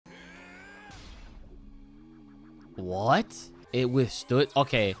What? It withstood.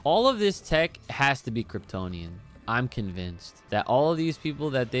 Okay, all of this tech has to be Kryptonian. I'm convinced that all of these people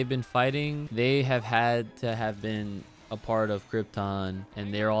that they've been fighting, they have had to have been a part of Krypton,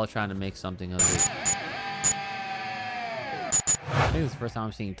 and they're all trying to make something of it. I think it's the first time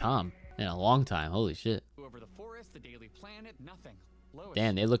I'm seeing Tom in a long time. Holy shit. Over the forest, the Daily Planet, nothing. Lois,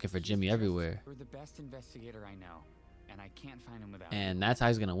 Damn, they're looking for Jimmy everywhere. you're the best investigator I know, and I can't find him without And that's how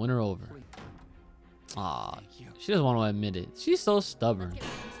he's gonna win her over. Aw, she doesn't want to admit it. She's so stubborn.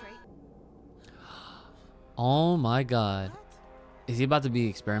 Oh my god. Is he about to be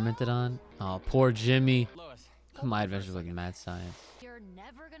experimented on? Oh, poor Jimmy. Lois, My adventure's like mad science. You're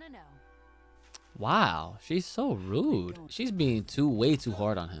never gonna know. Wow, she's so rude. She's being way too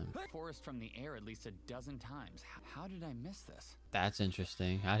hard on him. forest from the air at least a dozen times. How did I miss this? That's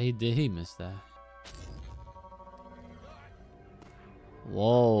interesting. How did he miss that?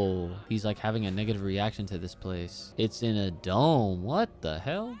 Whoa, he's like having a negative reaction to this place. It's in a dome. What the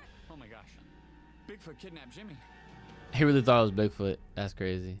hell? Oh my gosh. Bigfoot kidnapped Jimmy. He really thought it was Bigfoot. That's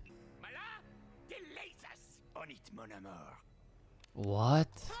crazy. What?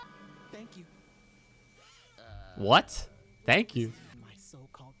 Thank you. What? Thank you. My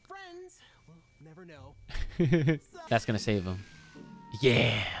so-called friends will never know. That's gonna save him.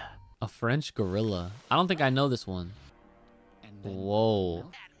 Yeah. A French gorilla. I don't think I know this one. And then, Whoa.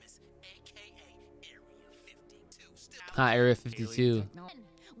 Area 52.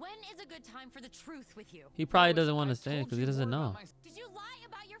 When is a good time for the truth with you? He probably doesn't want to say it because he doesn't know. Did you lie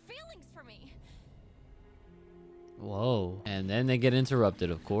about your feelings for me? Whoa. And then they get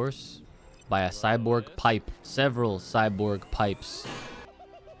interrupted, of course, by a cyborg pipe. Several cyborg pipes.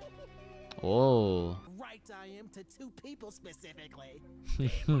 Whoa. Right, I am to two people specifically.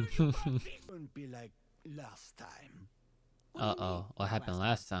 Won't be like last time. Uh-oh. What happened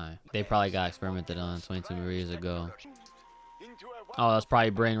last time? They probably got experimented on 22 years ago. Oh, that's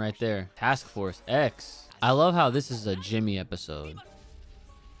probably Brain right there. Task Force X. I love how this is a Jimmy episode.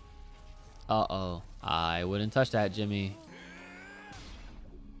 Uh-oh. I wouldn't touch that, Jimmy.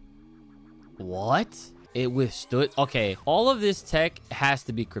 What? It withstood. Okay, all of this tech has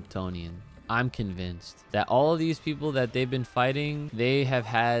to be Kryptonian. I'm convinced that all of these people that they've been fighting, they have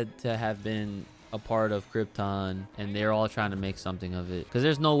had to have been a part of Krypton, and they're all trying to make something of it. Because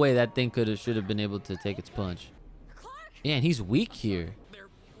there's no way that thing should have been able to take its punch. Yeah, and he's weak here. they're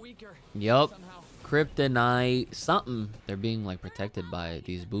weaker. Yup. Somehow. Kryptonite something. They're being like protected by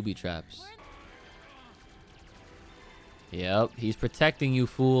these booby traps. Yep, he's protecting you,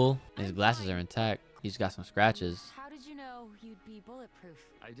 fool. His glasses are intact. He's got some scratches. How did you know you'd be bulletproof?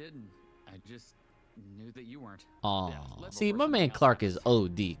 I didn't. I just knew that you weren't. Aw. let's See, go my for man something Clark else. is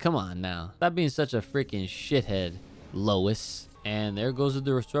OD. Come on now. Stop being such a freaking shithead, Lois. And there goes the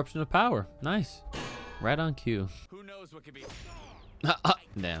disruption of power. Nice. Right on cue. Who knows what could be? Damn.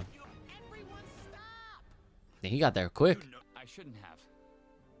 Everyone stop! He got there quick. I shouldn't have.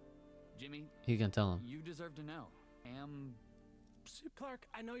 Jimmy, He can tell him. you deserve to know. Clark,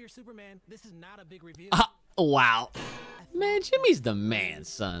 I know you're Superman. This is not a big reveal. Wow. Man, Jimmy's the man,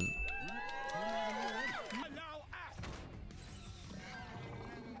 son.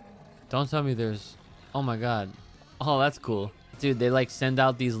 Don't tell me there's... Oh my god. Oh, that's cool. Dude, they like send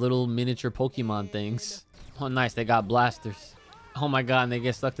out these little miniature Pokemon things. Oh, nice. They got blasters. Oh my god, and they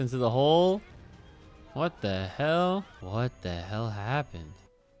get sucked into the hole. What the hell? What the hell happened?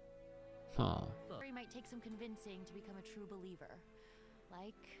 Oh. It might take some convincing to become a true believer.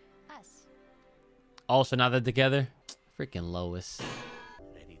 Like us. Oh, so now they're together? Freaking Lois.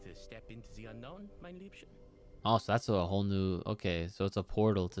 Ready to step into the unknown, mein Liebchen? Oh, so that's a whole new... Okay, so it's a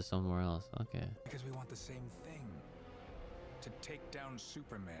portal to somewhere else. Okay. Because we want the same thing. To take down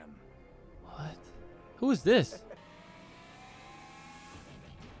Superman. What? Who is this?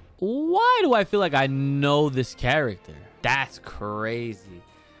 Why do I feel like I know this character? That's crazy.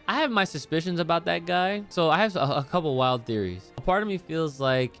 I have my suspicions about that guy. So I have a couple wild theories. A part of me feels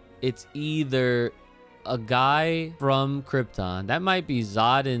like it's either a guy from Krypton. That might be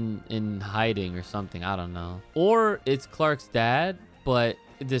Zod in hiding or something. I don't know. Or it's Clark's dad, but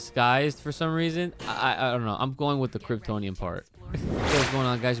disguised for some reason. I don't know. I'm going with the Kryptonian part. What's going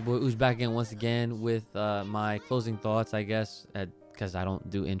on, guys? Your boy Uchi back in once again with my closing thoughts, I guess, because I don't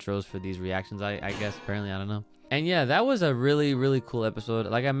do intros for these reactions, I guess. Apparently, I don't know. And yeah, that was a really cool episode.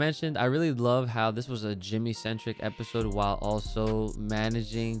 Like I mentioned, I really love how this was a Jimmy-centric episode while also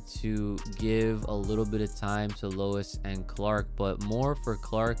managing to give a little bit of time to Lois and Clark, but more for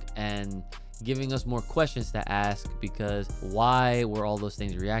Clark and giving us more questions to ask, because why were all those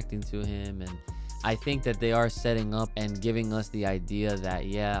things reacting to him, and I think that they are setting up and giving us the idea that,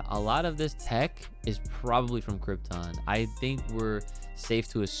 yeah, a lot of this tech is probably from Krypton. I think we're safe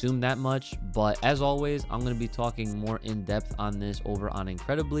to assume that much, but as always, I'm going to be talking more in depth on this over on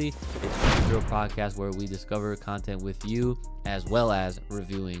Incredibly. It's a real podcast where we discover content with you as well as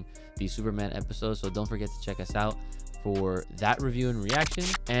reviewing the Superman episodes, so don't forget to check us out for that review and reaction.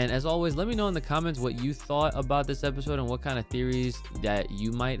 And as always, let me know in the comments what you thought about this episode and what kind of theories that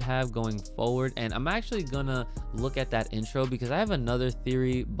you might have going forward. And I'm actually gonna look at that intro because I have another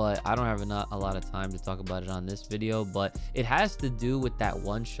theory, but I don't have a lot of time to talk about it on this video. But it has to do with that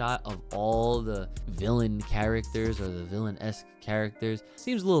one shot of all the villain characters or the villain-esque characters.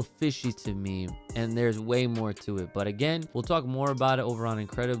 Seems a little fishy to me, and there's way more to it. But again, we'll talk more about it over on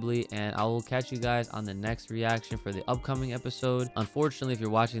Incredibly, and I will catch you guys on the next reaction for the upcoming episode. Unfortunately, if you're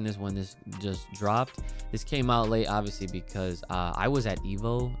watching this when this just dropped, this came out late obviously because I was at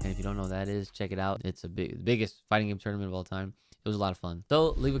Evo, and if you don't know what that is, check it out. It's the biggest fighting game tournament of all time. It was a lot of fun.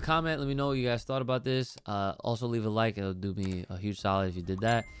 So leave a comment, let me know what you guys thought about this. Also leave a like, it'll do me a huge solid if you did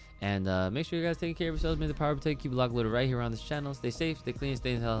that. And make sure you guys take care of yourselves. May the power protect. Keep it locked loaded right here on this channel. Stay safe, stay clean,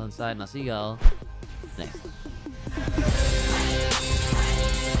 stay in the hell inside, and I'll see y'all next time.